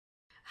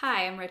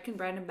Hi, I'm Redken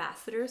brand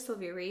ambassador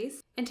Sylvia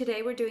Reese, and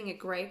today we're doing a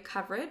gray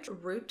coverage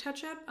root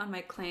touch-up on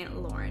my client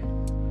Lauren.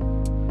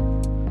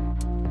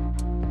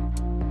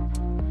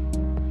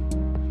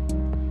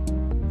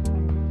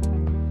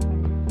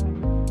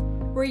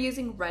 We're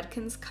using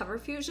Redken's Cover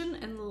Fusion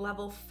in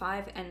level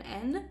 5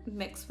 NN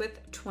mixed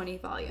with 20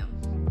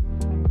 volume.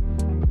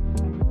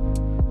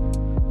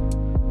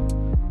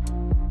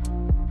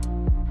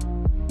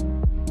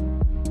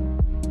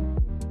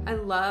 I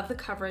love the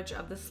coverage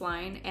of this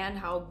line and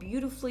how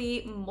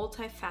beautifully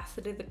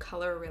multifaceted the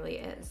color really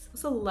is. I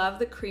also love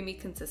the creamy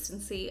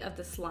consistency of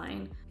this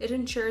line. It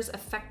ensures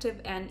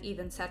effective and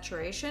even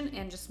saturation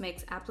and just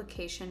makes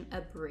application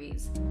a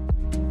breeze.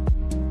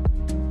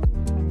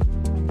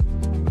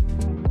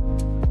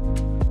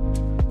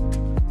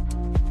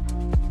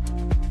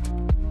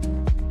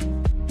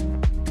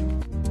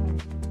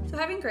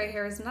 Having gray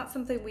hair is not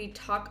something we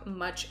talk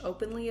much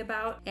openly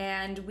about,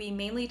 and we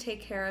mainly take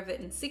care of it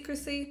in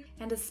secrecy,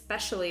 and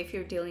especially if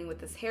you're dealing with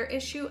this hair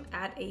issue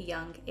at a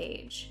young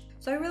age.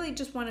 So I really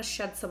just want to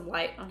shed some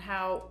light on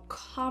how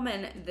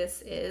common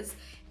this is,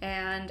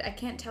 and I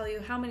can't tell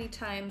you how many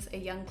times a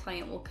young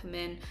client will come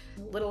in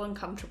a little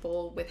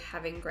uncomfortable with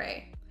having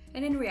gray.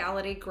 And in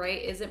reality,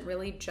 gray isn't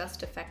really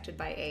just affected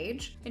by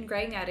age, and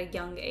graying at a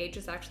young age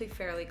is actually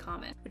fairly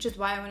common, which is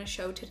why I want to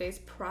show today's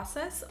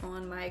process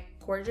on my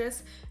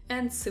gorgeous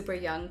and super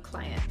young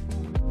client.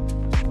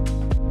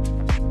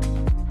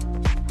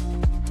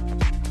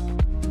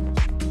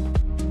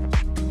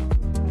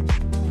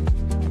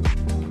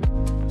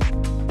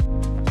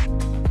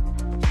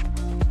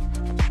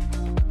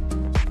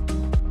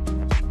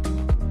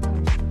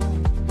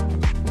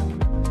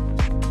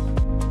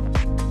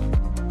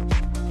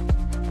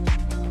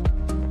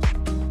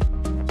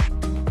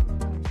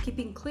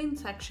 Clean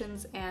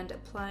sections and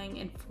applying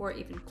in 4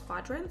 even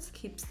quadrants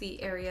keeps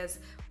the areas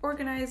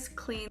organized,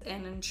 clean,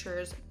 and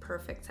ensures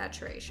perfect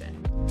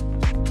saturation.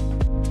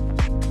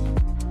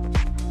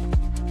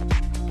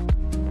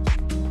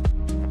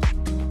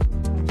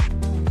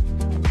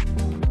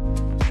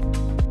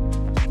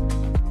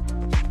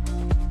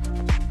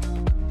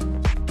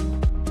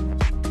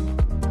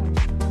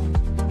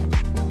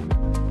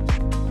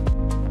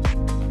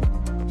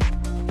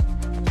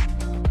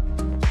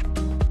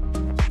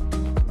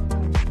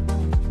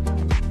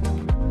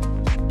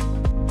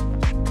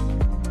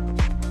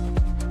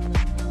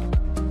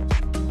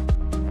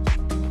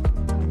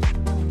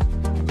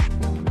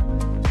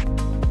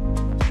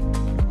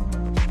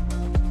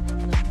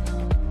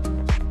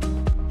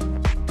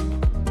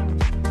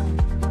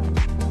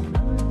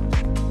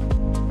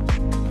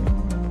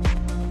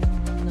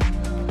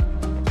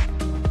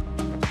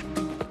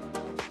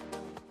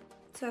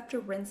 So after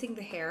rinsing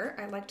the hair,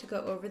 I like to go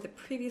over the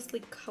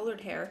previously colored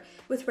hair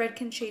with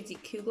Redken Shades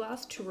EQ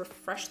Gloss to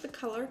refresh the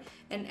color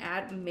and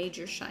add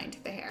major shine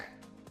to the hair.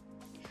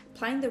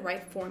 Applying the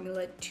right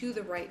formula to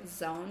the right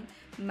zone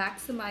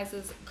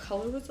maximizes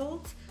color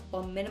results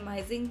while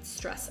minimizing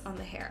stress on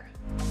the hair.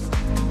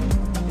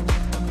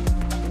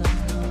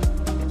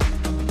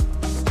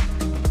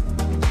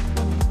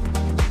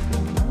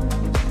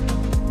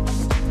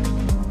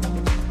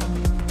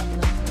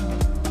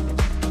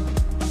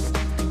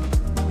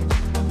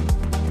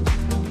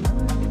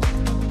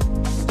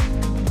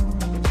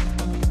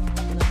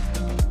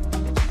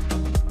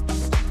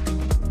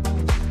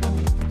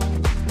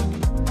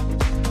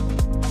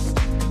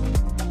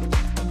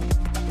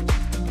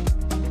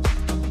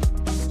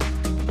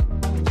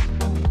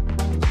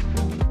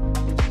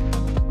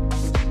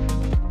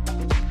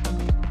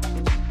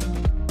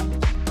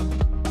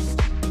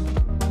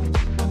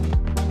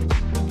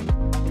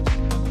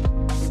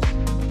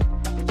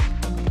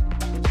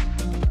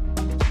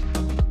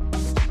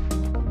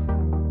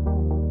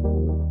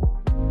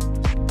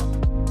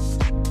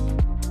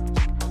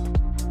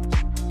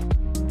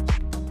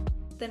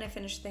 Then I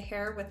finished the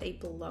hair with a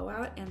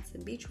blowout and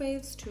some beach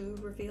waves to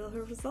reveal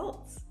her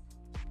results.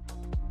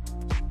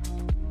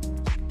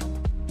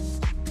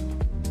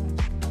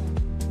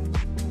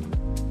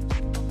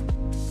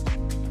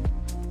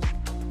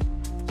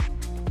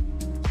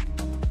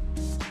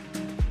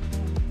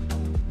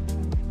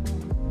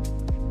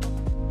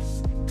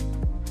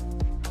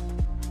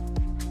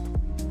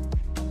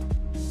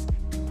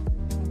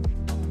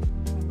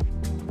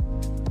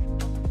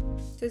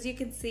 So as you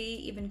can see,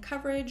 even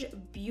coverage,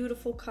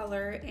 beautiful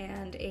color,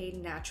 and a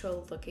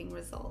natural looking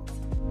result.